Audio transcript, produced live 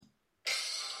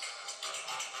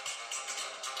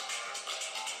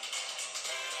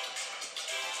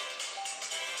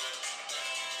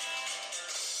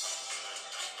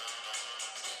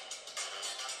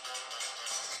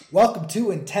Welcome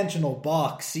to Intentional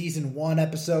Box, Season 1,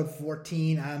 Episode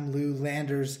 14. I'm Lou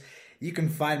Landers. You can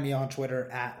find me on Twitter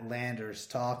at Landers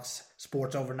Talks,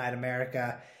 Sports Overnight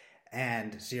America,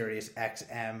 and Sirius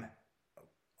XM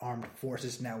Armed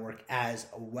Forces Network as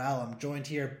well. I'm joined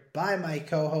here by my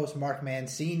co-host, Mark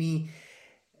Mancini.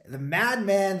 The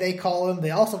madman, they call him.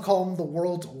 They also call him the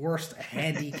world's worst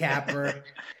handicapper.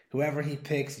 Whoever he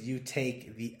picks, you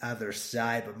take the other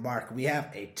side. But Mark, we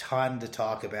have a ton to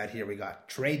talk about here. We got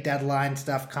trade deadline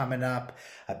stuff coming up,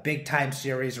 a big-time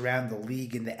series around the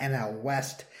league in the NL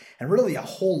West, and really a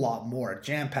whole lot more. A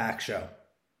jam-packed show.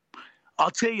 I'll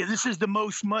tell you, this is the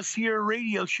most must-hear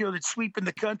radio show that's sweeping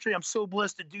the country. I'm so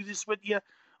blessed to do this with you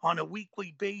on a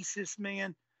weekly basis,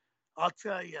 man. I'll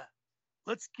tell you,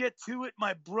 let's get to it,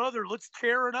 my brother. Let's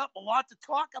tear it up. A lot to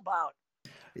talk about.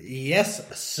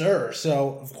 Yes, sir.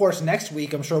 So, of course, next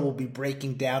week, I'm sure we'll be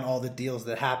breaking down all the deals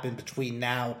that happened between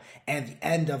now and the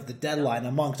end of the deadline,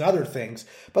 amongst other things.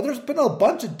 But there's been a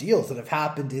bunch of deals that have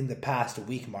happened in the past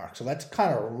week, Mark. So let's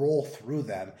kind of roll through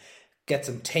them, get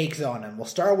some takes on them. We'll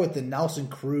start with the Nelson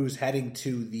Cruz heading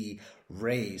to the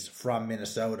Rays from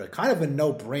Minnesota. Kind of a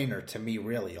no-brainer to me,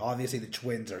 really. Obviously, the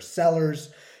Twins are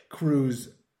sellers. Cruz,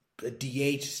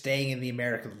 DH, staying in the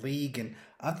American League. And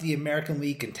of the American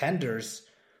League contenders,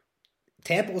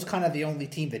 Tampa was kind of the only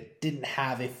team that didn't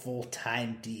have a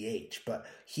full-time DH, but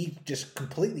he just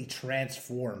completely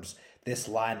transforms this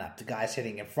lineup. The guys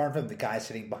hitting in front of him, the guys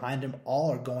hitting behind him,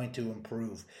 all are going to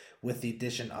improve with the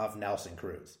addition of Nelson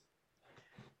Cruz.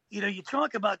 You know, you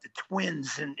talk about the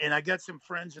Twins, and I got some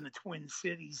friends in the Twin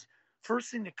Cities.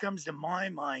 First thing that comes to my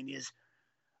mind is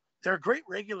they're a great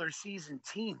regular season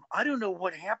team. I don't know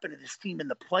what happened to this team in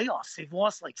the playoffs. They've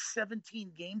lost like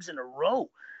 17 games in a row.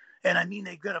 And I mean,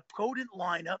 they've got a potent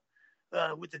lineup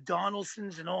with the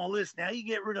Donaldsons and all this. Now you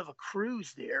get rid of a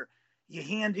Cruz there. You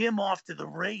hand him off to the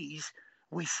Rays.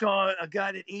 We saw a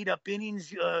guy that ate up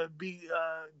innings be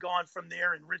gone from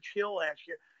there, and Rich Hill last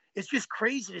year. It's just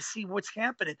crazy to see what's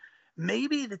happening.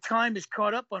 Maybe the time is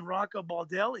caught up on Rocco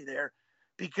Baldelli there,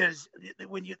 because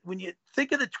when you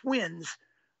think of the Twins,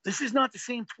 this is not the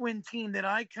same Twin team that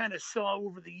I kind of saw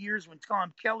over the years when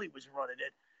Tom Kelly was running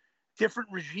it. Different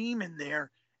regime in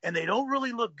there. And they don't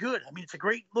really look good. I mean, it's a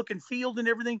great looking field and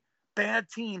everything. Bad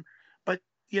team. But,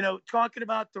 you know, talking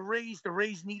about the Rays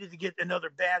needed to get another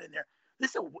bat in there.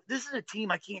 This is a team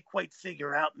I can't quite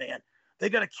figure out, man. They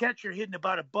got a catcher hitting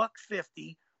about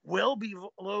 $150, well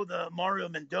below the Mario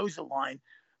Mendoza line.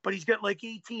 But he's got like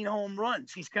 18 home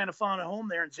runs. He's kind of found a home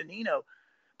there in Zunino.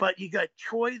 But you got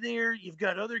Choi there. You've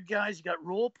got other guys. You got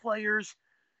role players.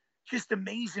 Just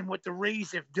amazing what the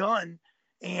Rays have done.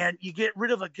 And you get rid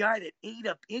of a guy that ate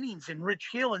up innings in Rich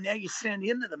Hill, and now you send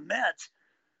him to the Mets.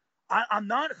 I'm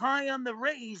not high on the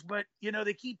Rays, but, you know,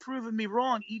 they keep proving me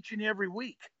wrong each and every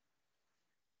week.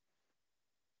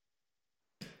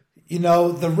 You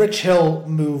know, the Rich Hill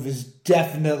move is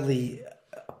definitely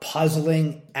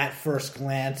puzzling at first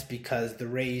glance because the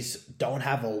Rays don't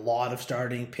have a lot of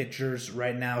starting pitchers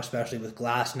right now, especially with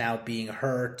Glass now being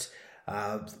hurt.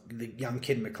 The young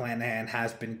kid McClanahan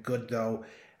has been good, though.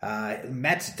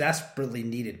 Mets desperately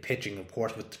needed pitching, of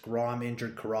course, with DeGrom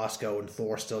injured, Carrasco and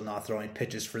Thor still not throwing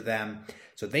pitches for them.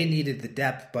 So they needed the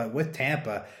depth. But with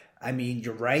Tampa, I mean,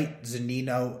 you're right.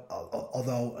 Zunino,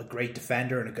 although a great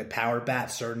defender and a good power bat,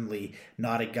 certainly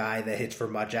not a guy that hits for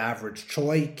much average.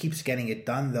 Choi keeps getting it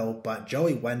done, though, but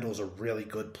Joey Wendell's a really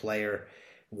good player.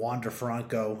 Wander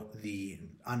Franco, the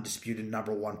undisputed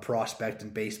number one prospect in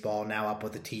baseball, now up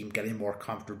with the team, getting more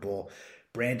comfortable.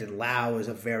 Brandon Lau is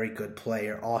a very good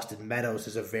player. Austin Meadows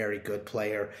is a very good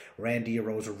player. Randy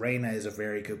Arozarena is a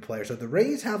very good player. So the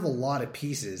Rays have a lot of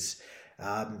pieces,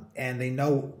 and they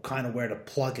know kind of where to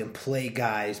plug and play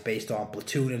guys based on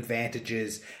platoon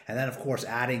advantages. And then, of course,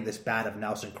 adding this bat of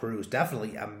Nelson Cruz,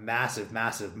 definitely a massive,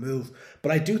 massive move.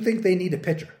 But I do think they need a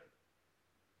pitcher.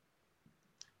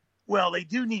 Well, they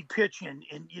do need pitching,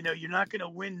 and, you know, you're not going to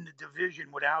win the division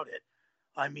without it.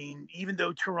 I mean, even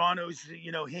though Toronto's,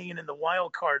 you know, hanging in the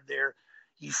wild card there,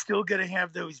 you still got to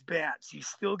have those bats. You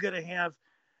still got to have,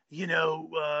 you know,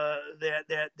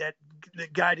 that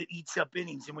guy that eats up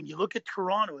innings. And when you look at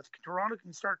Toronto, if Toronto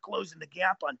can start closing the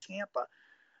gap on Tampa,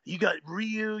 you got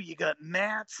Ryu, you got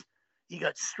Matz, you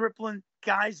got Stripling,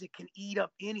 guys that can eat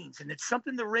up innings. And it's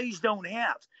something the Rays don't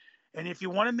have. And if you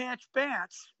want to match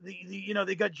bats, you know,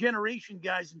 they got generation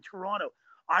guys in Toronto.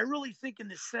 I really think in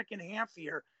the second half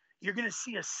here, you're going to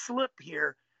see a slip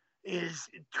here. Is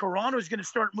Toronto's going to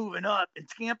start moving up and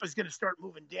Tampa's going to start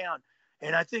moving down.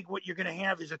 And I think what you're going to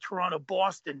have is a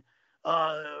Toronto-Boston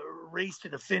race to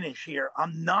the finish here.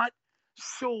 I'm not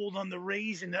sold on the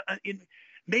Rays.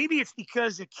 Maybe it's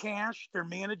because of Cash, their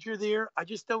manager there. I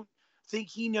just don't think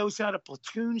he knows how to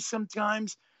platoon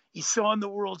sometimes. You saw in the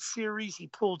World Series, he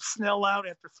pulled Snell out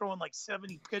after throwing like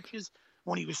 70 pitches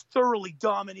when he was thoroughly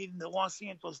dominating the Los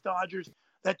Angeles Dodgers.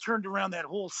 That turned around that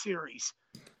whole series.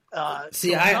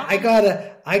 See, I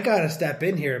gotta step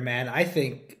in here, man. I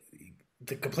think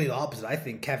the complete opposite. I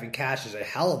think Kevin Cash is a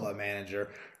hell of a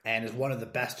manager and is one of the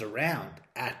best around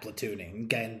at platooning,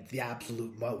 getting the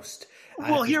absolute most.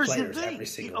 Well, here's the thing. Every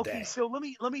single day. So let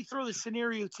me throw the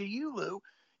scenario to you, Lou.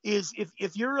 Is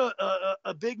if you're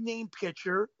a big name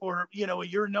pitcher, or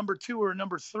you're a number 2 or a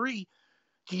number 3,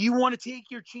 do you want to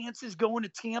take your chances going to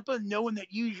Tampa, knowing that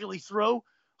you usually throw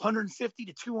 150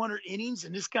 to 200 innings,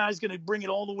 and this guy's going to bring it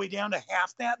all the way down to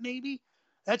half that? Maybe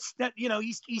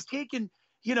he's taking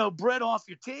bread off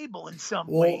your table in some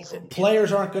ways. And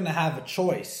players aren't going to have a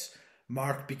choice,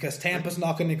 Mark, because Tampa's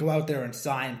not going to go out there and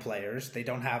sign players. They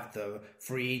don't have the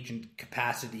free agent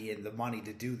capacity and the money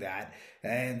to do that.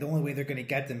 And the only way they're going to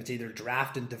get them is either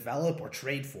draft and develop or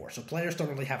trade for. So players don't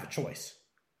really have a choice.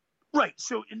 Right.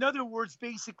 So in other words,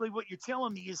 basically what you're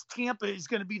telling me is Tampa is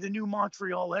going to be the new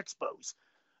Montreal Expos.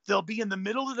 They'll be in the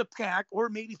middle of the pack, or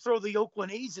maybe throw the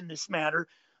Oakland A's in this matter.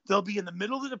 They'll be in the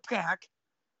middle of the pack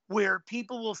where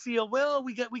people will feel, well,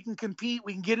 we can compete,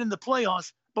 we can get in the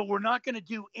playoffs, but we're not going to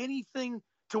do anything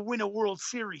to win a World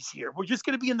Series here. We're just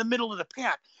going to be in the middle of the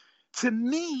pack. To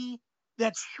me,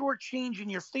 that's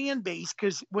shortchanging your fan base,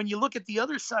 because when you look at the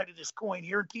other side of this coin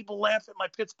here, and people laugh at my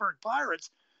Pittsburgh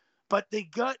Pirates, but they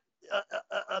got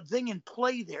a thing in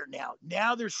play there now.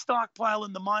 Now they're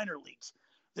stockpiling the minor leagues.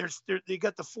 They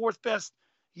got the 4th best,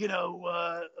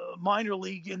 minor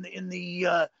league in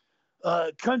the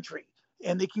country,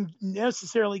 and they can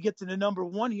necessarily get to the number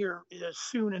 1 here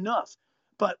soon enough.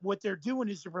 But what they're doing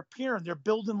is they're repairing. They're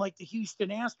building like the Houston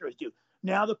Astros do.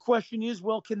 Now the question is,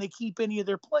 well, can they keep any of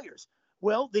their players?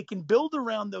 Well, they can build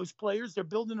around those players. They're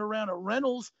building around a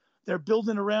Reynolds. They're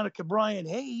building around a Ke'Bryan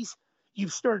Hayes.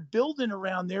 You've started building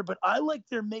around there, but I like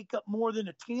their makeup more than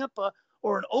a Tampa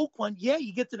or an Oakland. Yeah,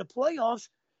 you get to the playoffs.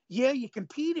 Yeah, you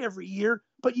compete every year,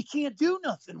 but you can't do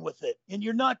nothing with it, and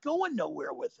you're not going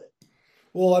nowhere with it.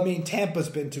 Well, I mean, Tampa's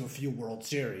been to a few World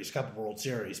Series,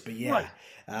 but yeah.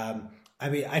 Right. I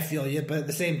mean, I feel you, but at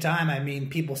the same time, I mean,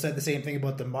 people said the same thing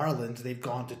about the Marlins. They've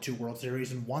gone to 2 World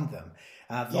Series and won them.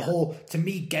 To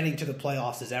me, getting to the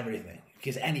playoffs is everything,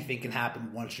 because anything can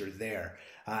happen once you're there.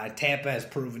 Tampa has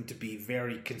proven to be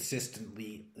very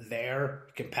consistently there,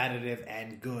 competitive,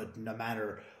 and good, no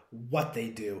matter what they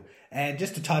do. And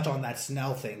just to touch on that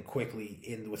Snell thing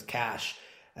quickly with Cash,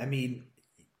 I mean,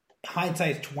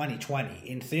 hindsight's 2020.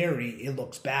 In theory, it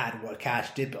looks bad what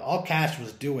Cash did, but all Cash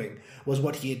was doing was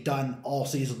what he had done all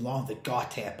season long that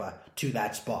got Tampa to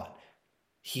that spot.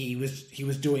 He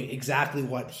was doing exactly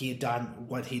what he had done,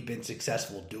 what he'd been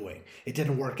successful doing. It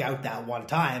didn't work out that one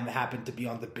time. It happened to be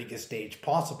on the biggest stage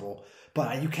possible,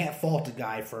 but you can't fault a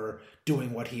guy for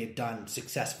doing what he had done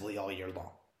successfully all year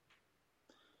long.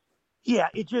 Yeah,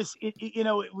 it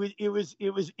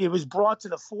was brought to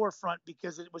the forefront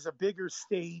because it was a bigger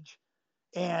stage,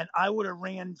 and I would have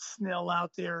ran Snell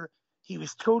out there. He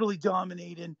was totally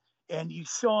dominating, and you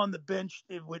saw on the bench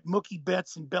with Mookie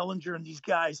Betts and Bellinger and these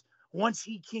guys. Once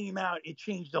he came out, it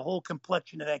changed the whole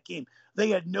complexion of that game. They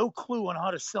had no clue on how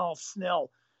to solve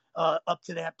Snell up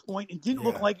to that point, and didn't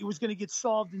look like it was going to get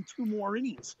solved in 2 more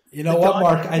innings. You know what,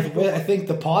 Mark? I think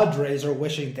the Padres are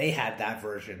wishing they had that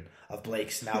version of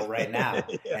Blake Snell right now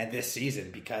and this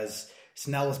season, because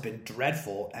Snell has been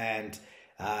dreadful. And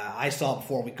I saw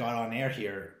before we got on air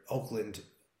here, Oakland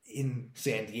in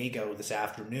San Diego this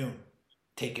afternoon,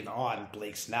 taking on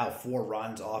Blake Snell, 4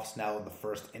 runs off Snell in the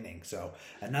first inning. So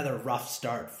another rough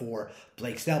start for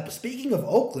Blake Snell. But speaking of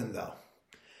Oakland, though,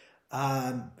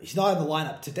 he's not in the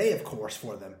lineup today, of course,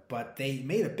 for them, but they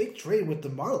made a big trade with the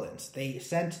Marlins. They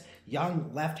sent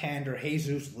young left-hander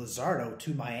Jesus Luzardo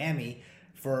to Miami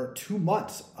for 2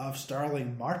 months of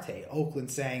Starling Marte. Oakland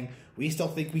saying, we still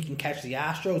think we can catch the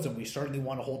Astros, and we certainly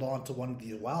want to hold on to one of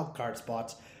these wild card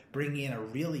spots, bringing in a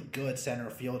really good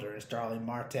center fielder in Starling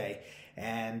Marte.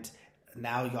 And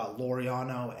now you got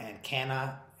Laureano and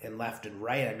Canna in left and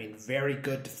right. I mean, very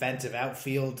good defensive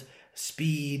outfield,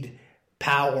 speed,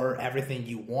 power, everything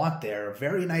you want there.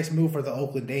 Very nice move for the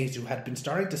Oakland A's, who had been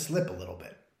starting to slip a little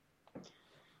bit.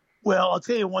 Well, I'll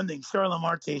tell you one thing. Starling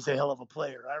Marte is a hell of a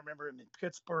player. I remember him in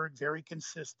Pittsburgh, very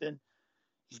consistent.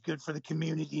 He's good for the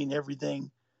community and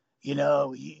everything. You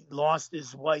know, he lost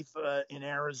his wife in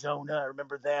Arizona. I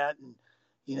remember that. And,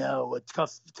 you know, a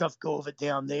tough go of it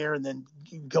down there. And then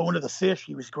going to the Fish,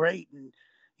 he was great. And,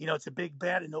 you know, it's a big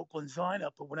bat in Oakland's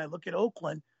lineup. But when I look at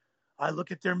Oakland, I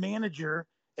look at their manager,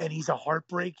 and he's a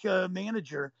heartbreak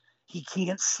manager. He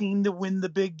can't seem to win the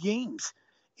big games.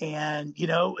 And,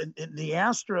 and the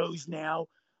Astros now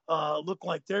look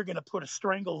like they're going to put a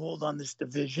stranglehold on this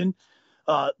division.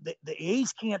 The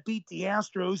A's can't beat the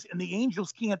Astros, and the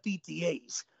Angels can't beat the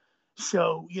A's.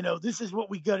 So, this is what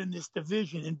we got in this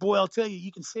division. And, boy, I'll tell you,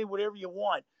 you can say whatever you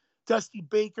want. Dusty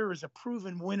Baker is a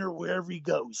proven winner wherever he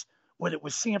goes, whether it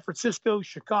was San Francisco,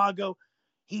 Chicago.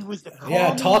 He was the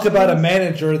talk about a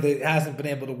manager that hasn't been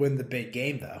able to win the big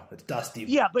game, though. It's Dusty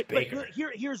Baker. But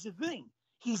here's the thing.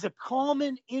 He's a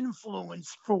calming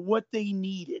influence for what they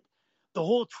needed. The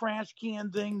whole trash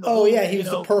can thing. He was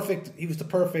the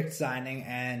perfect signing,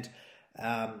 and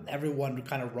everyone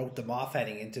kind of wrote them off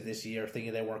heading into this year,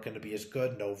 thinking they weren't going to be as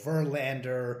good. No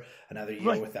Verlander, another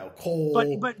year without Cole,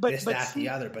 the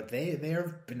other. But they've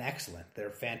been excellent. They're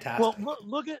fantastic. Well,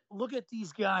 look at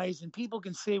these guys, and people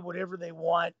can say whatever they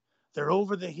want. They're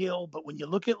over the hill, but when you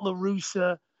look at La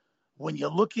Russa, when you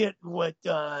look at what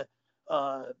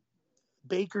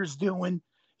Baker's doing,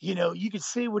 you can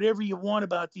say whatever you want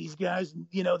about these guys.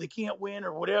 They can't win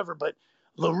or whatever, but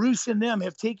La Russa and them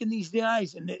have taken these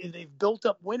guys and they've built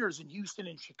up winners in Houston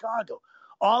and Chicago.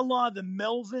 A la the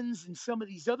Melvins and some of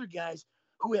these other guys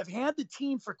who have had the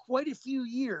team for quite a few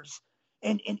years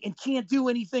and can't do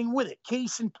anything with it.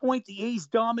 Case in point, the A's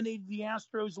dominated the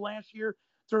Astros last year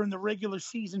during the regular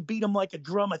season, beat them like a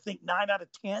drum, I think 9 out of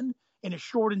 10 in a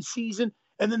shortened season,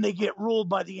 and then they get ruled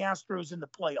by the Astros in the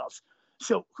playoffs.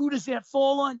 So who does that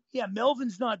fall on? Yeah,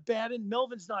 Melvin's not batting,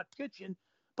 Melvin's not pitching,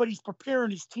 but he's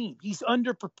preparing his team. He's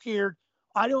underprepared.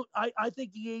 I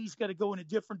think the A's got to go in a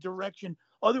different direction.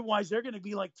 Otherwise, they're going to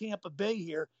be like Tampa Bay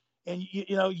here. And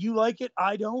you like it,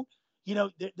 I don't.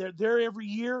 They're there every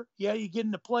year. Yeah, you get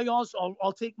in the playoffs.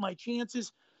 I'll take my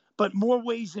chances. But more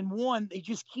ways than one, they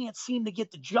just can't seem to get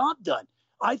the job done.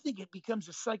 I think it becomes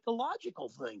a psychological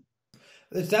thing.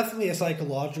 It's definitely a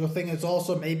psychological thing. It's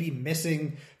also maybe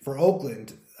missing for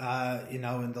Oakland.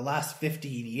 In the last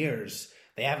 15 years,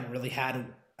 they haven't really had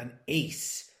an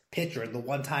ace pitcher. The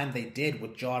one time they did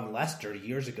with John Lester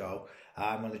years ago,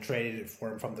 when they traded it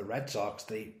for him from the Red Sox,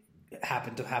 they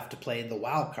happened to have to play in the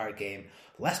wild card game.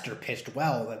 Lester pitched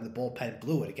well, and the bullpen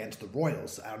blew it against the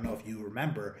Royals. I don't know if you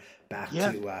remember back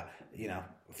to, a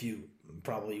few,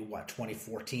 probably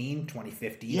 2014,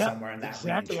 2015, somewhere in that range.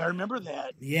 Exactly, I remember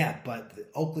that. Yeah, but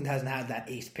Oakland hasn't had that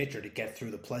ace pitcher to get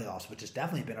through the playoffs, which has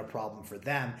definitely been a problem for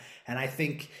them. And I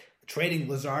think trading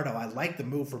Luzardo, I like the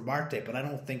move for Marte, but I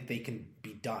don't think they can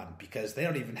be done because they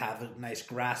don't even have a nice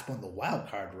grasp on the wild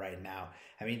card right now.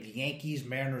 I mean, the Yankees,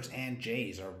 Mariners, and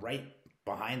Jays are right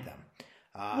behind them.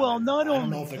 Not only I don't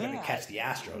know if they're going to catch the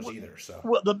Astros either. So,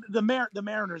 well, the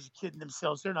Mariners are kidding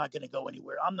themselves. They're not going to go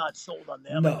anywhere. I'm not sold on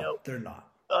them. No, they're not.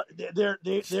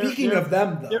 Speaking of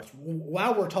them, though,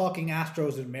 while we're talking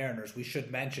Astros and Mariners, we should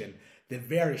mention the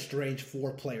very strange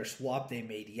 4-player swap they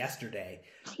made yesterday.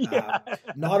 Yeah.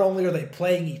 Not only are they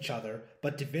playing each other,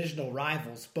 but divisional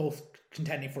rivals, both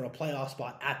contending for a playoff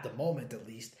spot at the moment, at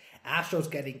least. Astros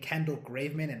getting Kendall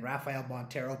Graveman and Rafael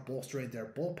Montero bolstering their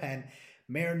bullpen.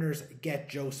 Mariners get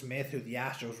Joe Smith, who the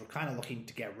Astros were kind of looking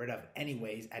to get rid of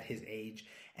anyways at his age.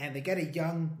 And they get a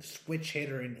young switch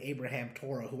hitter in Abraham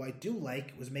Toro, who I do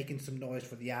like, was making some noise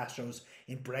for the Astros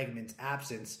in Bregman's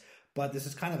absence. But this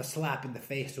is kind of a slap in the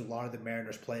face to a lot of the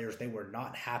Mariners players. They were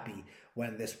not happy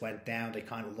when this went down. They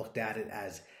kind of looked at it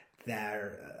as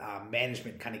their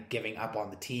management kind of giving up on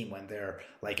the team when they're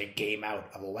like a game out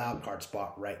of a wild card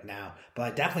spot right now. But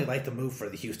I definitely like the move for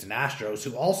the Houston Astros,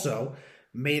 who also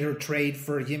made a trade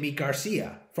for Yimi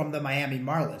Garcia from the Miami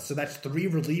Marlins. So that's 3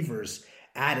 relievers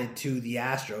added to the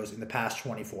Astros in the past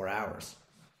 24 hours.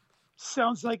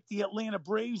 Sounds like the Atlanta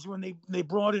Braves when they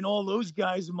brought in all those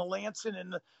guys, Melanson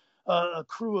and a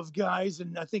crew of guys.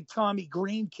 And I think Tommy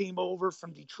Green came over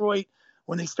from Detroit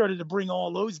when they started to bring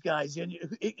all those guys in.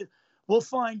 We'll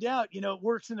find out. It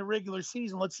works in the regular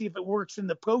season. Let's see if it works in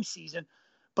the postseason.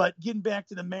 But getting back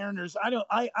to the Mariners,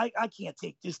 I can't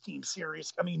take this team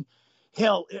serious. I mean,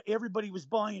 hell, everybody was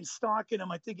buying stock in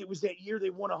them. I think it was that year they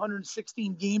won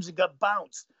 116 games and got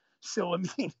bounced. So, I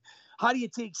mean, how do you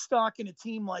take stock in a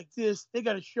team like this? They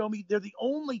got to show me they're the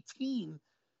only team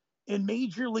in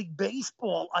Major League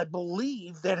Baseball, I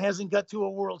believe, that hasn't got to a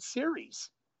World Series.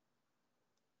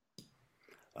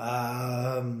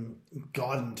 Gotten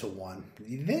to one.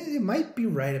 They might be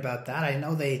right about that. I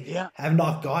know they have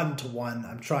not gotten to one.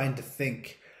 I'm trying to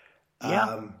think.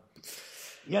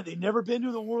 They've never been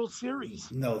to the World Series.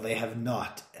 No, they have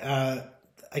not.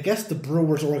 I guess the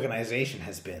Brewers organization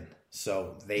has been,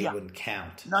 so they wouldn't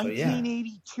count.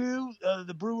 1982,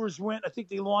 the Brewers went. I think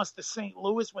they lost to St.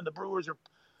 Louis when the Brewers are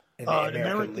in the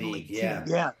American League. Team.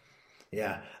 Yeah.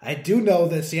 Yeah, I do know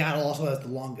that Seattle also has the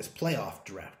longest playoff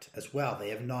drought as well. They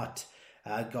have not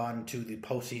gone to the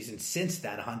postseason since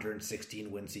that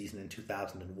 116 win season in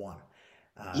 2001.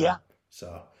 Yeah.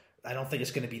 So I don't think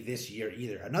it's going to be this year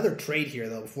either. Another trade here,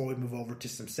 though, before we move over to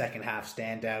some second half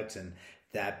standouts and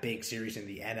that big series in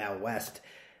the NL West.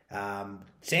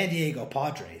 San Diego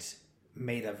Padres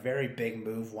made a very big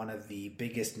move. One of the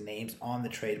biggest names on the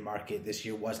trade market this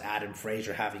year was Adam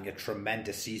Frazier, having a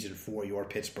tremendous season for your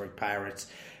Pittsburgh Pirates.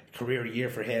 Career year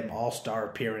for him, all-star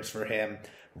appearance for him.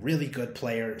 Really good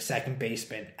player, second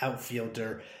baseman,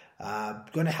 outfielder.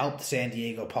 Going to help the San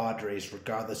Diego Padres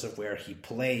regardless of where he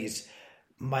plays.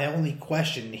 My only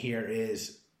question here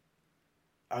is,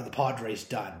 are the Padres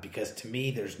done? Because to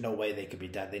me, there's no way they could be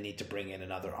done. They need to bring in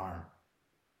another arm.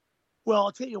 Well,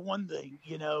 I'll tell you one thing.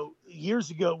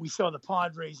 Years ago, we saw the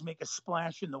Padres make a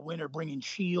splash in the winter, bringing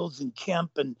Shields and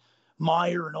Kemp and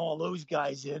Meyer and all those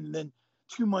guys in. And then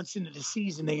 2 months into the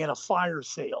season, they had a fire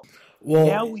sale.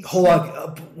 Well, hold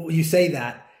on. You say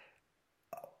that.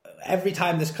 Every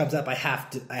time this comes up, I have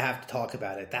to talk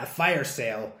about it. That fire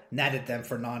sale netted them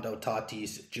Fernando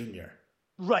Tatis Jr.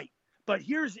 Right. But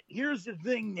here's the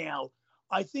thing now.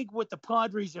 I think what the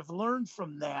Padres have learned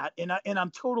from that, and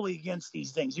I'm totally against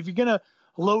these things. If you're going to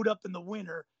load up in the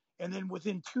winter and then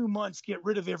within 2 months get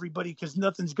rid of everybody because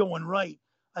nothing's going right,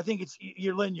 I think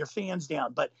you're letting your fans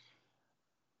down. But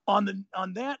on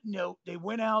that note, they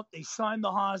went out, they signed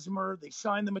the Hosmer, they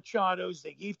signed the Machados,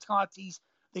 they gave Tatis,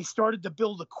 they started to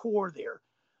build a core there.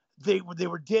 They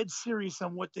were dead serious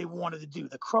on what they wanted to do.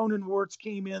 The Cronenworths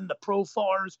came in, the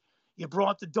Profars. You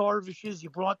brought the Darvishes. You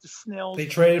brought the Snells. They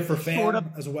traded for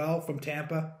Pham as well from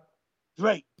Tampa.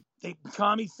 Right.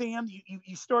 Tommy Pham.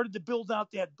 You started to build out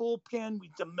that bullpen with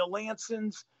the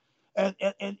Melancons.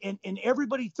 And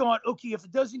everybody thought, okay, if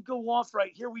it doesn't go off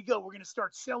right, here we go. We're going to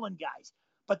start selling guys.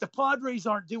 But the Padres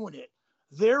aren't doing it.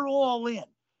 They're all in.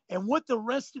 And what the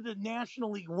rest of the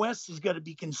National League West is going to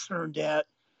be concerned at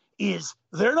is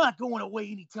they're not going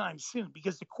away anytime soon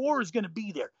because the core is going to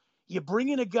be there. You bring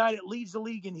in a guy that leads the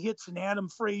league in hits in Adam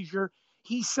Frazier.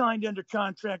 He signed under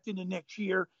contract into next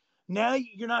year. Now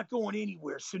you're not going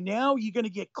anywhere. So now you're going to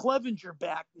get Clevenger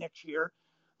back next year.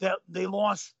 That they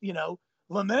lost,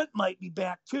 Lamet might be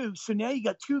back too. So now you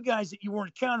got two guys that you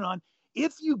weren't counting on.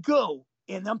 If you go,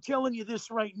 and I'm telling you this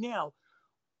right now,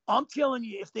 I'm telling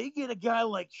you, if they get a guy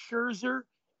like Scherzer,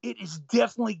 it is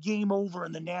definitely game over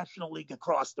in the National League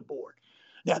across the board.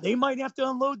 Now, they might have to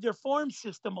unload their farm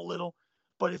system a little,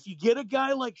 but if you get a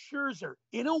guy like Scherzer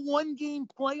in a one-game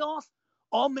playoff,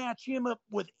 I'll match him up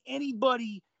with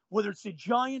anybody, whether it's a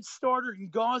Giants starter in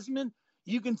Gausman.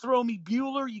 You can throw me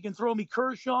Buehler. You can throw me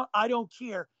Kershaw. I don't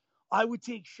care. I would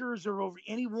take Scherzer over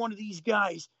any one of these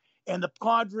guys. And the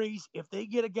Padres, if they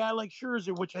get a guy like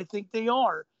Scherzer, which I think they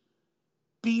are,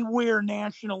 beware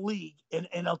National League.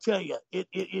 And I'll tell you, it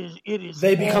is.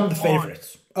 They become the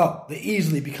favorites. Oh, they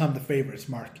easily become the favorites,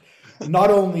 Mark.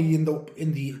 Not only in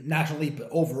the National League, but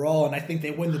overall, and I think they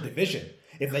win the division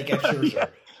if they get Scherzer. Yeah.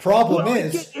 Problem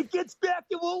is... It gets back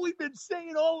to what we've been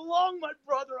saying all along, my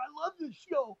brother. I love this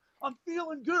show. I'm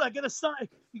feeling good. I got to sign.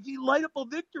 You light up a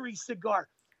victory cigar.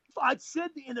 I said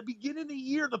in the beginning of the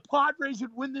year, the Padres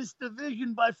would win this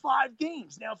division by 5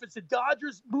 games. Now, if it's the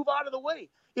Dodgers, move out of the way.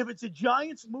 If it's the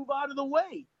Giants, move out of the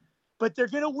way. But they're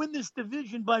going to win this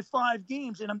division by 5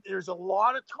 games. And there's a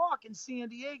lot of talk in San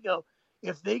Diego.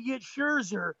 If they get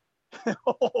Scherzer,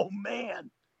 oh,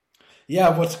 man.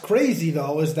 Yeah, what's crazy,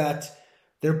 though, is that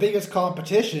their biggest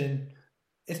competition,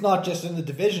 it's not just in the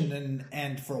division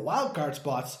and for wild card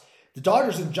spots. The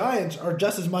Dodgers and Giants are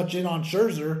just as much in on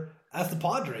Scherzer as the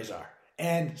Padres are.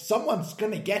 And someone's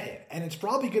going to get him. And it's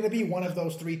probably going to be one of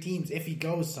those 3 teams if he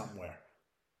goes somewhere.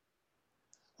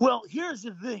 Well, here's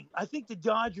the thing. I think the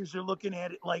Dodgers are looking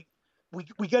at it like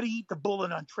we got to eat the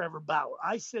bullet on Trevor Bauer.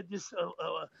 I said this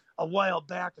a while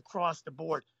back across the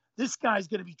board. This guy's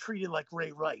going to be treated like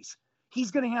Ray Rice. He's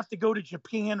going to have to go to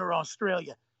Japan or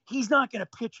Australia. He's not going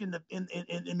to pitch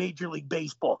in Major League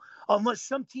Baseball unless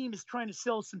some team is trying to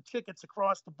sell some tickets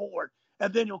across the board,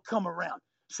 and then he'll come around.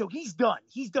 So he's done.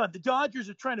 He's done. The Dodgers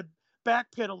are trying to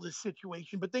backpedal this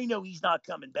situation, but they know he's not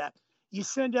coming back. You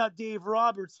send out Dave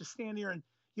Roberts to stand here and,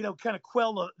 kind of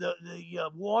quell the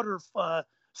water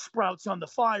sprouts on the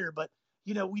fire. But,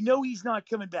 we know he's not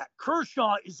coming back.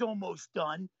 Kershaw is almost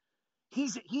done.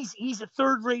 He's a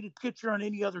third-rated pitcher on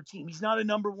any other team. He's not a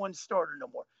number 1 starter no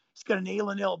more. He's got an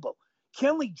ailing elbow.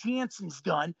 Kenley Jansen's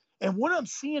done. And what I'm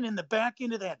seeing in the back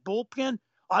end of that bullpen,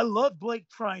 I love Blake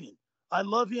Trinan. I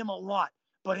love him a lot.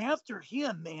 But after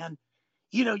him, man,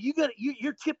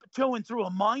 you're tiptoeing through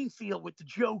a minefield with the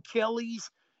Joe Kellys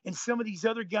and some of these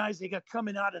other guys they got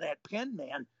coming out of that pen,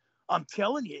 man. I'm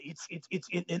telling you,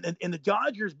 and the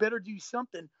Dodgers better do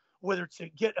something, whether it's to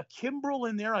get a Kimbrel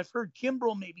in there. I've heard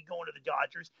Kimbrel may be going to the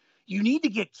Dodgers. You need to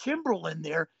get Kimbrel in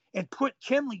there and put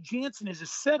Kenley Jansen as a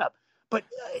setup. But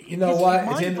you know what?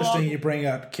 It's interesting you bring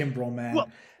up Kimbrel, man.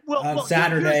 On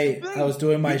Saturday, I was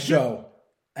doing my show,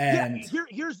 and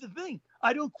here's the thing.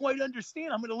 I don't quite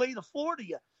understand. I'm going to lay the floor to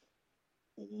you.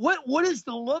 What is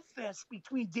the love fest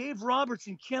between Dave Roberts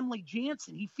and Kenley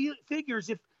Jansen? He figures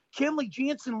if Kenley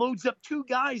Jansen loads up two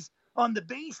guys on the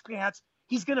base paths,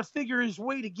 he's going to figure his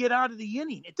way to get out of the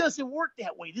inning. It doesn't work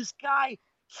that way. This guy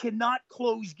cannot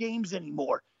close games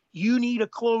anymore. You need a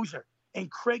closer, and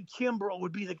Craig Kimbrel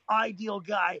would be the ideal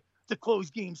guy to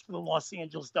close games for the Los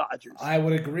Angeles Dodgers. I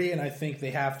would agree, and I think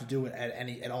they have to do it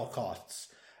at all costs.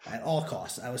 At all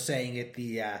costs. I was saying it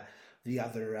the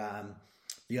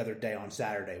other day on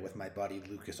Saturday with my buddy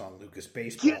Lucas on Lucas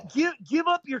Baseball. Give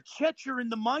up your catcher in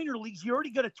the minor leagues. You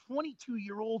already got a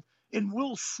 22-year-old in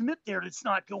Will Smith there that's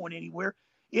not going anywhere.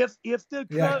 If the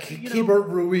Keibert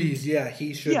Ruiz,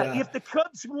 he should. If the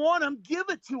Cubs want him, give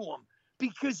it to him,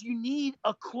 because you need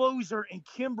a closer, and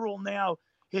Kimbrel now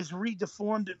has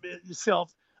redeformed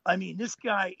himself. I mean, this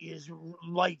guy is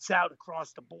lights out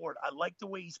across the board. I like the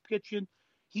way he's pitching.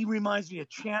 He reminds me of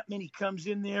Chapman. He comes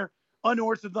in there,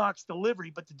 unorthodox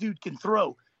delivery, but the dude can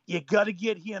throw. You got to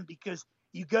get him, because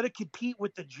you got to compete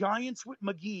with the Giants with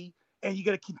McGee, and you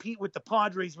got to compete with the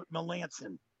Padres with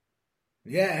Melanson.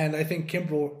 Yeah, and I think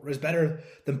Kimbrel is better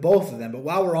than both of them. But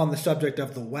while we're on the subject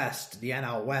of the West, the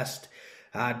NL West,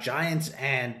 Giants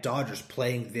and Dodgers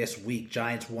playing this week.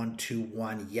 Giants won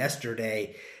 2-1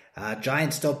 yesterday.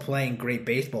 Giants still playing great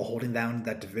baseball, holding down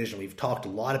that division. We've talked a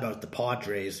lot about the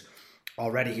Padres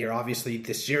already here. Obviously,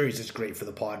 this series is great for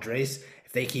the Padres.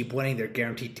 If they keep winning, they're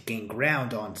guaranteed to gain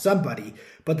ground on somebody.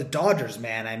 But the Dodgers,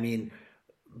 man, I mean,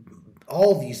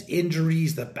 all these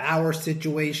injuries, the Bauer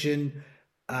situation.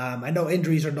 I know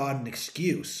injuries are not an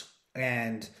excuse,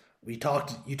 and you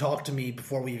talked to me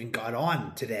before we even got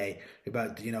on today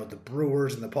about the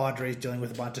Brewers and the Padres dealing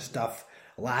with a bunch of stuff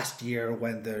last year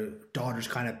when the Dodgers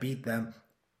kind of beat them.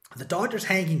 The Dodgers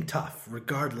hanging tough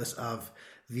regardless of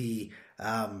their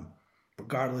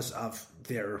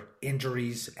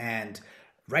injuries, and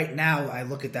right now I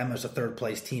look at them as a third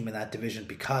place team in that division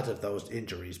because of those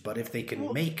injuries. But if they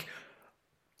can make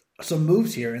some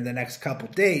moves here in the next couple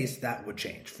days, that would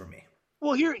change for me.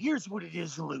 Well, here's what it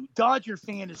is, Lou. Dodger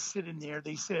fan is sitting there.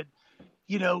 They said,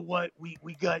 you know what, we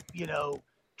got,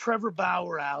 Trevor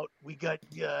Bauer out. We got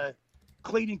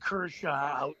Clayton Kershaw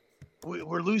out.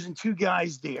 We're losing two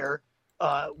guys there.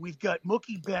 We've got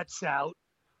Mookie Betts out.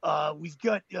 We've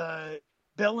got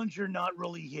Bellinger not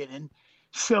really hitting.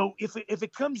 So if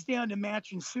it comes down to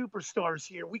matching superstars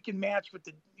here, we can match with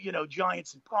the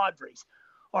Giants and Padres.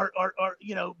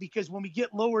 Because when we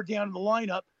get lower down in the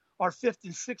lineup, our fifth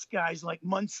and sixth guys like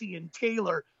Muncy and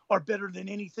Taylor are better than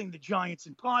anything the Giants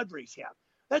and Padres have.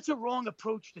 That's a wrong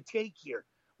approach to take here.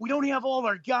 We don't have all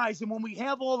our guys, and when we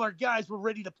have all our guys, we're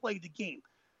ready to play the game.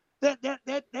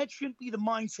 That shouldn't be the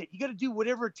mindset. You got to do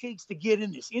whatever it takes to get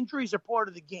in this. Injuries are part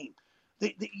of the game.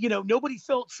 Nobody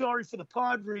felt sorry for the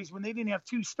Padres when they didn't have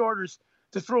two starters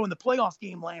to throw in the playoff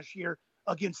game last year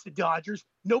against the Dodgers.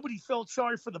 Nobody felt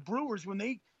sorry for the Brewers when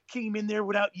they came in there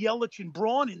without Yelich and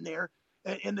Braun in there,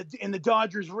 and the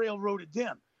Dodgers railroaded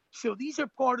them. So these are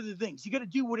part of the things. You got to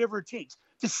do whatever it takes.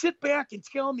 To sit back and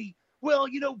tell me, well,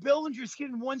 Bellinger's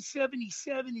hitting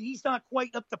 177 and he's not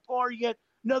quite up to par yet.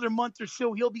 Another month or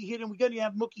so, he'll be hitting. We got to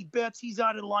have Mookie Betts. He's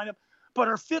out of the lineup. But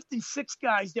our fifth and sixth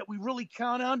guys that we really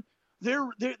count on,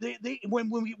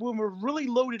 when we're really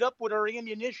loaded up with our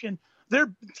ammunition,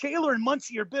 Taylor and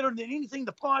Muncy are better than anything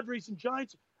the Padres and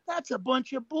Giants. That's a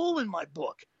bunch of bull in my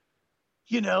book.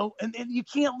 And you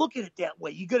can't look at it that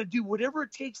way. You got to do whatever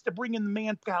it takes to bring in the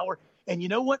manpower. And you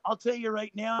know what? I'll tell you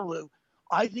right now, Lou,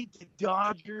 I think the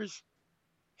Dodgers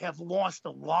have lost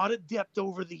a lot of depth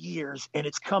over the years, and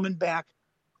it's coming back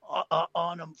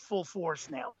on them full force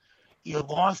now. You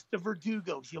lost the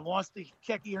Verdugos. You lost the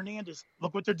Keke Hernandez.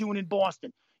 Look what they're doing in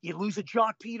Boston. You lose a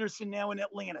Jock Peterson now in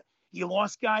Atlanta. You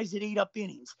lost guys that ate up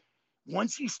innings.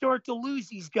 Once you start to lose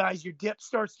these guys, your depth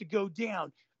starts to go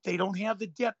down. They don't have the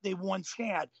depth they once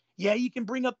had. Yeah, you can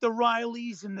bring up the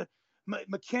Rileys and the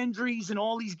McKendrys and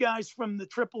all these guys from the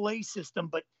AAA system,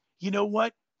 but you know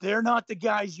what? They're not the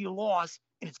guys you lost,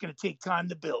 and it's going to take time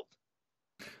to build.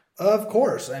 Of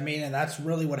course. I mean, and that's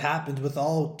really what happened with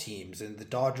all teams, and the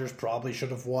Dodgers probably should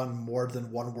have won more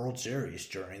than one World Series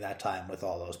during that time with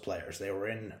all those players. They were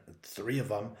in 3 of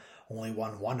them, only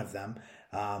won 1 of them.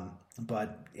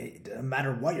 But no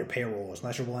matter what your payroll is,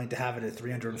 unless you're willing to have it at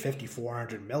 350,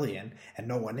 400 million, and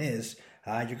no one is,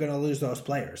 you're going to lose those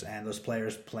players, and those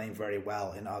players playing very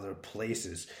well in other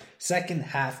places. Second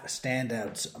half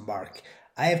standouts, Mark.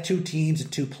 I have two teams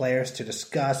and two players to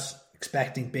discuss,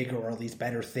 expecting bigger or at least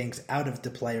better things out of the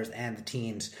players and the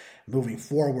teams moving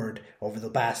forward over the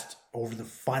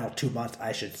final 2 months,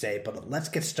 I should say. But let's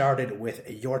get started with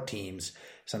your teams,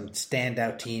 some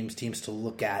standout teams to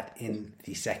look at in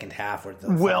the second half or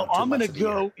the Well, final 2 I'm going months to of the year.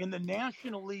 go in the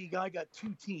National League. I got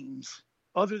two teams.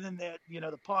 Other than that,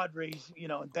 the Padres,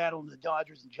 and battling the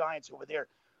Dodgers and Giants over there.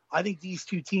 I think these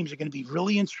two teams are going to be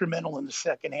really instrumental in the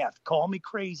second half. Call me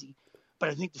crazy, but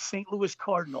I think the St. Louis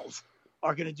Cardinals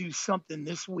are going to do something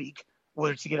this week,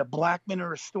 whether it's to get a Blackmon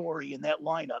or a Story in that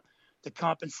lineup to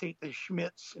compensate the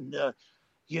Schmitz and the,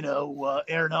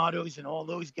 Arenados and all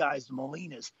those guys, the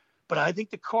Molinas. But I think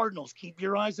the Cardinals, keep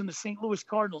your eyes on the St. Louis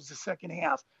Cardinals the second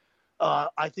half.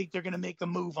 I think they're going to make a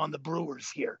move on the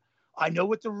Brewers here. I know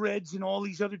what the Reds and all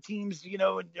these other teams,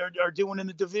 are doing in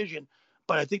the division,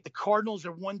 but I think the Cardinals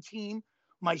are one team.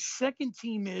 My second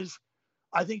team is,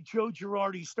 I think Joe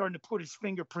Girardi is starting to put his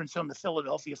fingerprints on the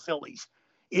Philadelphia Phillies.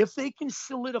 If they can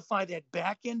solidify that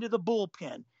back end of the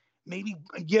bullpen, maybe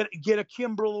get a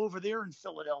Kimbrel over there in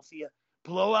Philadelphia,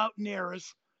 blow out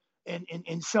Neris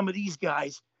and some of these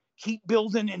guys, keep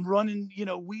building and running,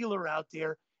 Wheeler out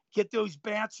there, get those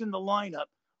bats in the lineup.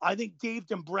 I think Dave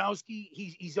Dombrowski,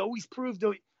 he's always proved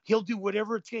that he'll do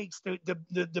whatever it takes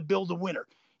to build a winner.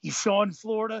 You saw in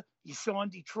Florida, you saw in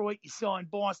Detroit, you saw in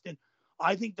Boston.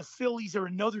 I think the Phillies are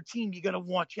another team you got to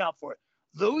watch out for.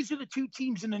 Those are the two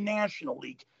teams in the National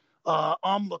League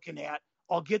I'm looking at.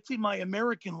 I'll get to my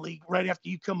American League right after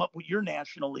you come up with your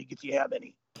National League if you have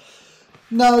any.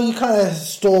 No, you kind of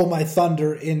stole my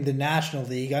thunder in the National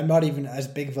League. I'm not even as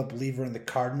big of a believer in the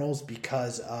Cardinals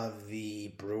because of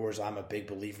the Brewers. I'm a big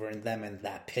believer in them and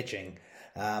that pitching.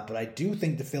 But I do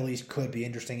think the Phillies could be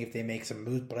interesting if they make some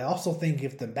moves. But I also think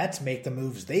if the Mets make the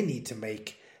moves they need to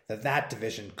make, that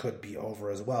division could be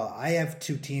over as well. I have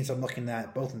two teams I'm looking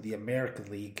at, both in the American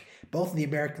League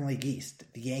East,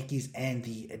 the Yankees and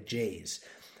the Jays.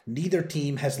 Neither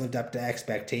team has lived up to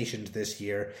expectations this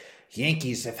year.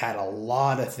 Yankees have had a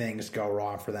lot of things go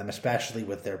wrong for them, especially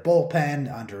with their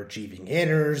bullpen, underachieving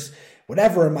hitters,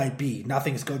 whatever it might be.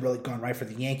 Nothing's really gone right for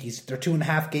the Yankees. They're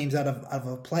 2.5 games out of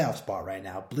a playoff spot right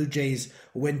now. Blue Jays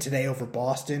win today over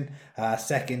Boston,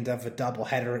 second of a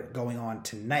doubleheader going on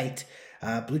tonight.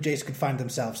 Blue Jays could find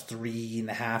themselves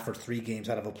 3.5 or 3 games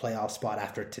out of a playoff spot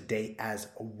after today as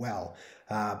well.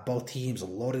 Both teams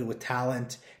loaded with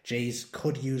talent. Jays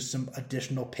could use some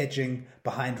additional pitching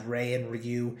behind Ray and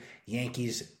Ryu.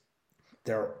 Yankees,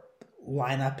 their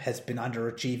lineup has been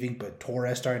underachieving, but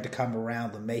Torres starting to come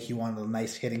around. LeMahieu on a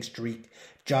nice hitting streak.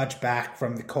 Judge back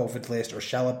from the COVID list.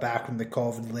 Urshela back from the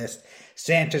COVID list.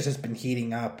 Sanchez has been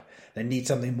heating up. They need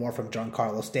something more from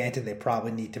Giancarlo Stanton. They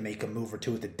probably need to make a move or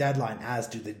two at the deadline, as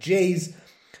do the Jays.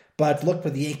 But look for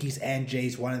the Yankees and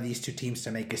Jays, one of these two teams,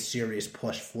 to make a serious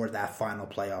push for that final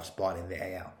playoff spot in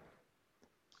the AL.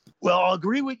 Well, I'll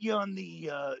agree with you on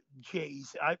the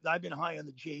Jays. I've been high on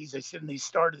the Jays. I said in the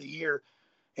start of the year,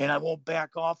 and I won't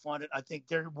back off on it. I think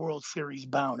they're World Series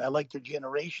bound. I like their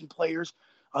generation players.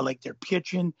 I like their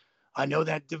pitching. I know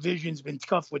that division's been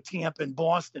tough with Tampa and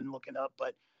Boston looking up,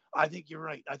 but I think you're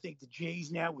right. I think the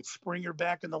Jays now with Springer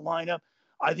back in the lineup,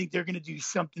 I think they're going to do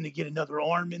something to get another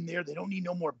arm in there. They don't need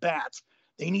no more bats.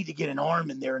 They need to get an arm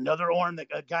in there, another arm,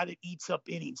 a guy that eats up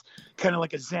innings, kind of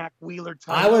like a Zach Wheeler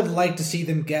type. I would like to see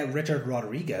them get Richard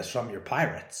Rodriguez from your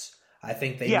Pirates. I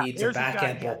think they need some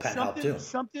back-end bullpen help too.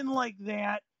 Something like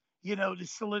that, to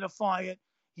solidify it.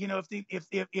 If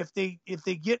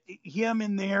they get him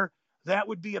in there, that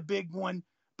would be a big one.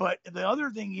 But the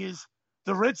other thing is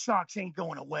the Red Sox ain't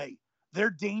going away. They're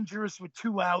dangerous with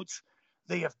 2 outs.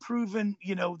 They have proven,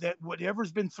 that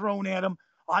whatever's been thrown at them.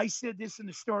 I said this in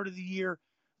the start of the year,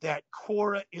 that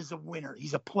Cora is a winner.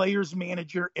 He's a player's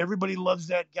manager. Everybody loves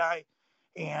that guy.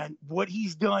 And what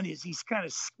he's done is he's kind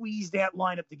of squeezed that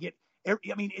lineup to get.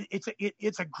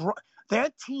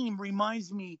 That team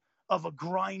reminds me of a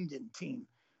grinding team.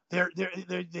 They're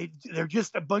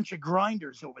just a bunch of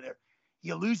grinders over there.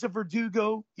 You lose a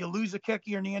Verdugo, you lose a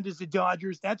Keke Hernandez, the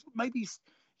Dodgers. That's what might be,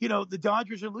 the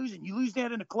Dodgers are losing. You lose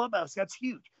that in a clubhouse, that's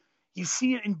huge. You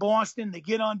see it in Boston. They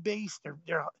get on base.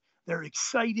 They're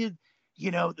excited.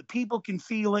 The people can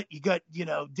feel it. You got,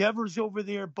 Devers over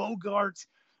there, Bogarts,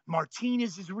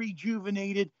 Martinez is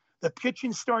rejuvenated. The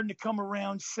pitching's starting to come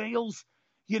around. Sales,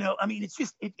 it's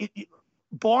just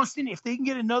Boston. If they can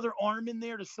get another arm in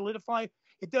there to solidify,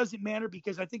 it doesn't matter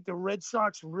because I think the Red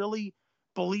Sox really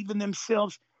believe in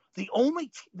themselves. The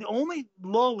only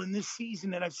lull in this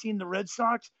season that I've seen the Red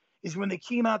Sox is when they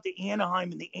came out to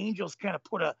Anaheim and the Angels kind of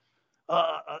put a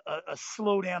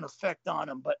slowdown effect on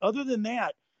them. But other than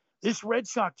that, this Red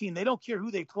Sox team, they don't care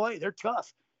who they play. They're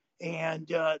tough, and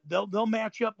they'll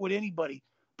match up with anybody.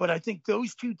 But I think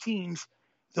those two teams,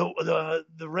 the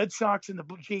Red Sox and the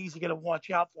Blue Jays, you got to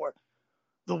watch out for.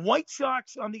 The White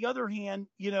Sox, on the other hand,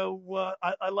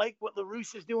 I like what La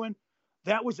Russa is doing.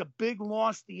 That was a big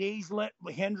loss. The A's let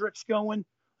Hendricks going,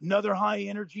 another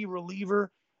high-energy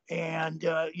reliever. And,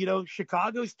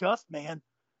 Chicago's tough, man.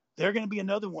 They're going to be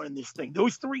another one in this thing.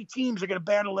 Those three teams are going to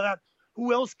battle it out.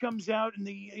 Who else comes out in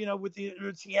with the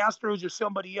Astros or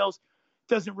somebody else?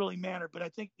 Doesn't really matter. But I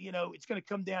think, it's going to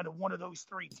come down to one of those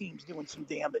three teams doing some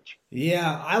damage.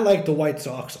 Yeah, I like the White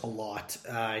Sox a lot.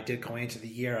 I did going into the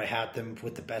year. I had them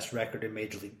with the best record in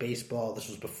Major League Baseball. This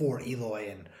was before Eloy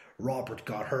and Robert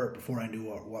got hurt, before I knew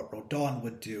what Rodon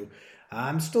would do.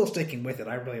 I'm still sticking with it.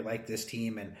 I really like this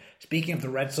team. And speaking of the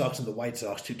Red Sox and the White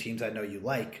Sox, two teams I know you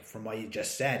like from what you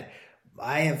just said,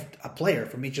 I have a player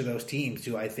from each of those teams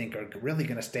who I think are really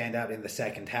going to stand out in the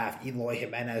second half. Eloy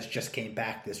Jimenez just came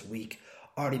back this week.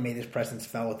 Already made his presence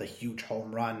felt with a huge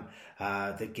home run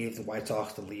that gave the White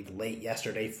Sox the lead late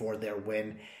yesterday for their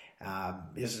win.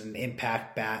 Is an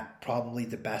impact bat, probably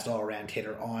the best all-around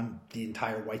hitter on the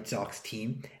entire White Sox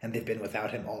team, and they've been without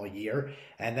him all year.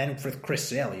 And then for Chris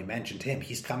Sale, you mentioned him.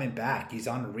 He's coming back. He's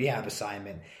on a rehab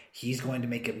assignment. He's going to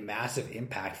make a massive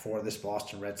impact for this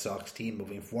Boston Red Sox team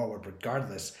moving forward,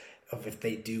 regardless of if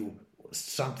they do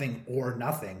something or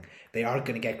nothing. They are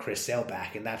going to get Chris Sale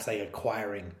back, and that's like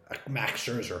acquiring a Max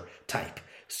Scherzer type.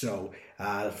 So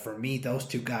for me, those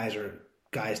two guys are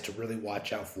guys to really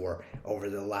watch out for over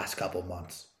the last couple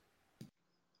months.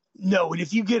 No, and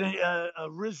if you get a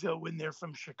Rizzo in there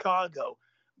from Chicago,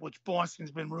 which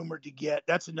Boston's been rumored to get,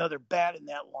 that's another bat in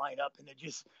that lineup. And it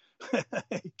just,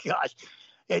 gosh,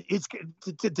 it's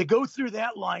to go through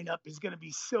that lineup is going to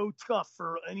be so tough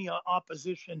for any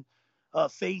opposition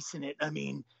facing it. I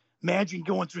mean, imagine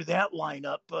going through that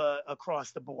lineup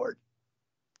across the board.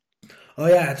 Oh,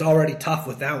 yeah, it's already tough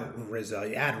without Rizzo.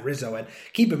 You add Rizzo, and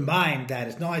keep in mind that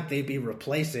it's not like they'd be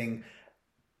replacing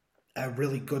a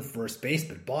really good first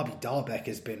baseman. Bobby Dahlbeck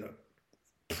has been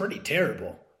pretty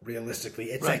terrible,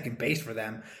 realistically, at second base for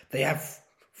them. They have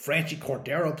Franchi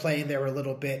Cordero playing there a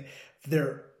little bit.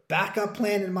 Their backup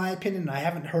plan, in my opinion, I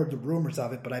haven't heard the rumors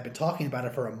of it, but I've been talking about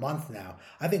it for a month now.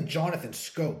 I think Jonathan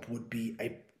Scope would be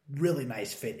a really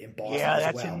nice fit in Boston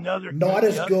as well. Another not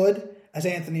as good as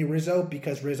Anthony Rizzo,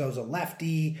 because Rizzo's a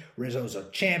lefty, Rizzo's a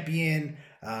champion.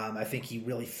 I think he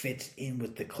really fits in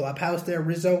with the clubhouse there,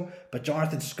 Rizzo. But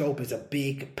Jonathan Scope is a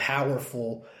big,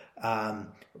 powerful,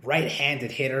 right-handed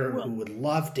hitter who would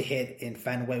love to hit in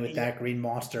Fenway with that green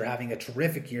monster, having a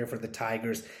terrific year for the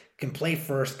Tigers. Can play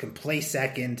first, can play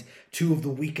second. Two of the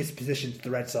weakest positions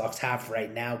the Red Sox have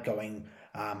right now going.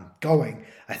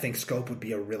 I think Scope would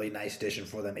be a really nice addition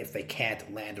for them if they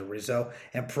can't land a Rizzo,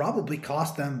 and probably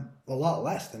cost them a lot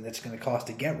less than it's going to cost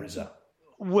to get Rizzo.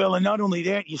 Well, and not only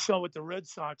that, you saw with the Red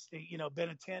Sox,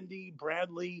 Benintendi,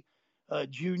 Bradley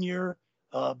Jr.,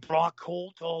 Brock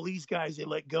Holt, all these guys they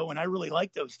let go, and I really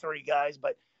like those three guys.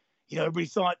 But everybody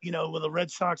thought the Red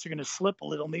Sox are going to slip a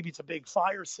little. Maybe it's a big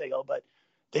fire sale, but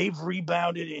they've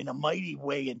rebounded in a mighty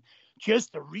way, and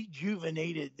just the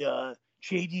rejuvenated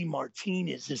J.D.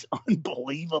 Martinez is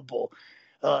unbelievable.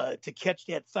 To catch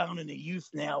that fountain of youth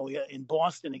now in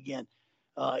Boston again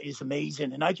is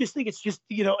amazing. And I just think it's just,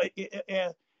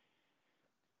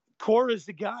 Cora's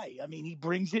the guy. I mean, he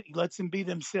brings it. He lets them be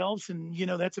themselves. And,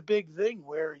 that's a big thing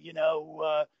where,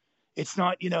 it's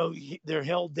not, they're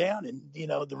held down. And,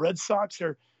 the Red Sox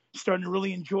are starting to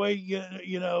really enjoy,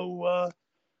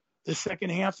 the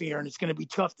second half here. And it's going to be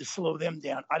tough to slow them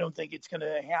down. I don't think it's going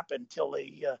to happen until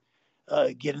they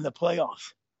get in the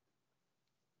playoffs.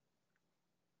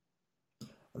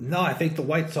 No, I think the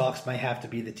White Sox might have to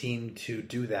be the team to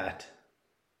do that.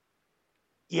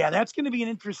 Yeah, that's going to be an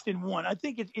interesting one. I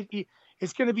think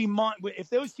it's going to be if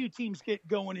those two teams get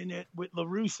going in it with La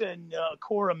Russa and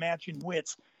Cora matching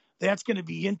wits, that's going to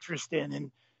be interesting.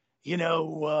 And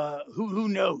who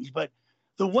knows? But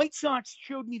the White Sox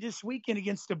showed me this weekend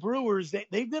against the Brewers that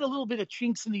they've got a little bit of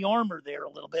chinks in the armor there,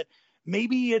 a little bit.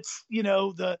 Maybe it's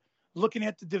looking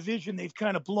at the division, they've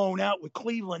kind of blown out with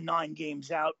Cleveland 9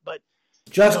 games out, but.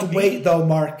 Just wait, though,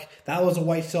 Mark. That was a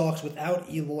White Sox without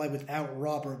Eloy, without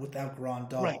Robert, without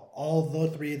Grandal. Right. All the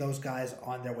three of those guys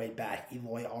on their way back.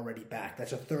 Eloy already back.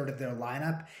 That's a third of their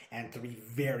lineup and 3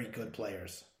 very good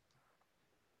players.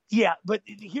 Yeah, but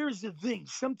here's the thing.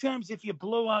 Sometimes if you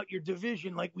blow out your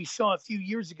division like we saw a few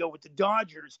years ago with the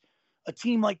Dodgers, a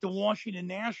team like the Washington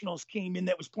Nationals came in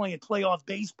that was playing playoff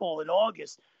baseball in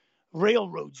August,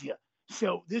 railroads you.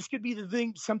 So this could be the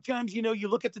thing. Sometimes, you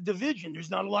look at the division.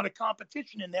 There's not a lot of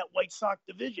competition in that White Sox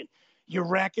division. You're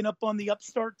racking up on the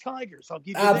upstart Tigers. I'll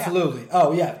give you Absolutely. that.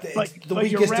 Oh, yeah. It's the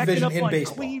weakest division in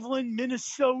baseball. Cleveland,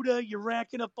 Minnesota. You're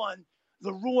racking up on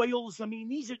the Royals. I mean,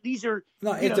 these are.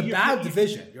 No, it's a bad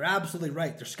division. You're absolutely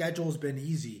right. Their schedule has been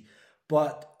easy.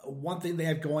 But one thing they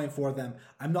have going for them,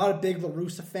 I'm not a big La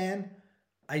Russa fan.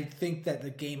 I think that the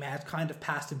game has kind of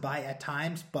passed him by at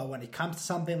times. But when it comes to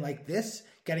something like this,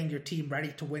 getting your team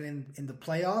ready to win in the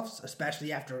playoffs,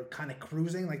 especially after kind of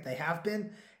cruising like they have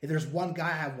been, if there's one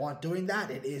guy I want doing that,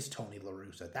 it is Tony La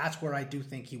Russa. That's where I do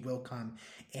think he will come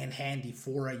in handy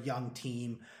for a young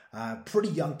team, pretty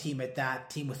young team at that,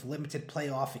 team with limited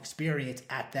playoff experience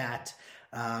at that.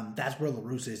 That's where La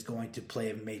Russa is going to play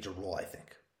a major role, I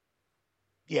think.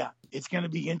 Yeah, it's going to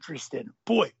be interesting.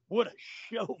 Boy, what a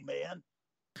show, man.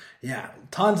 Yeah,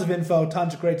 tons of info,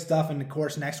 tons of great stuff. And of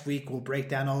course, next week we'll break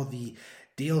down all the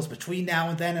deals between now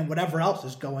and then and whatever else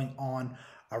is going on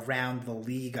around the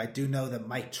league. I do know that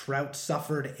Mike Trout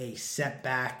suffered a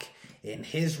setback in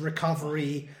his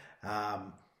recovery.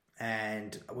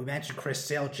 And we mentioned Chris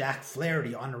Sale, Jack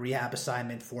Flaherty on a rehab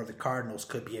assignment for the Cardinals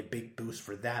could be a big boost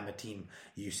for them, a team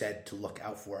you said to look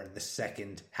out for in the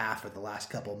second half of the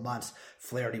last couple of months.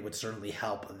 Flaherty would certainly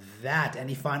help that.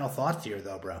 Any final thoughts here,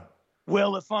 though, bro?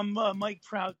 Well, if I'm Mike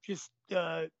Trout, just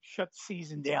shut the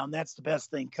season down. That's the best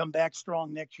thing. Come back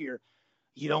strong next year.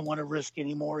 You don't want to risk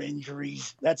any more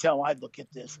injuries. That's how I'd look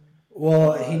at this.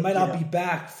 Well, he might not be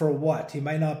back for what? He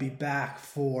might not be back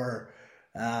for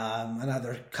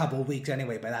another couple of weeks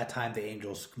anyway. By that time, the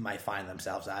Angels might find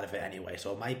themselves out of it anyway.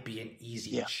 So it might be an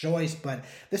easy choice. But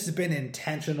this has been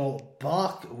Intentional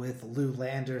Buck with Lou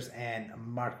Landers and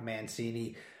Mark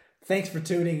Mancini. Thanks for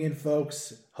tuning in,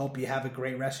 folks. Hope you have a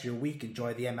great rest of your week.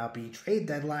 Enjoy the MLB trade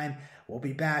deadline. We'll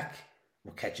be back.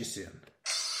 We'll catch you soon.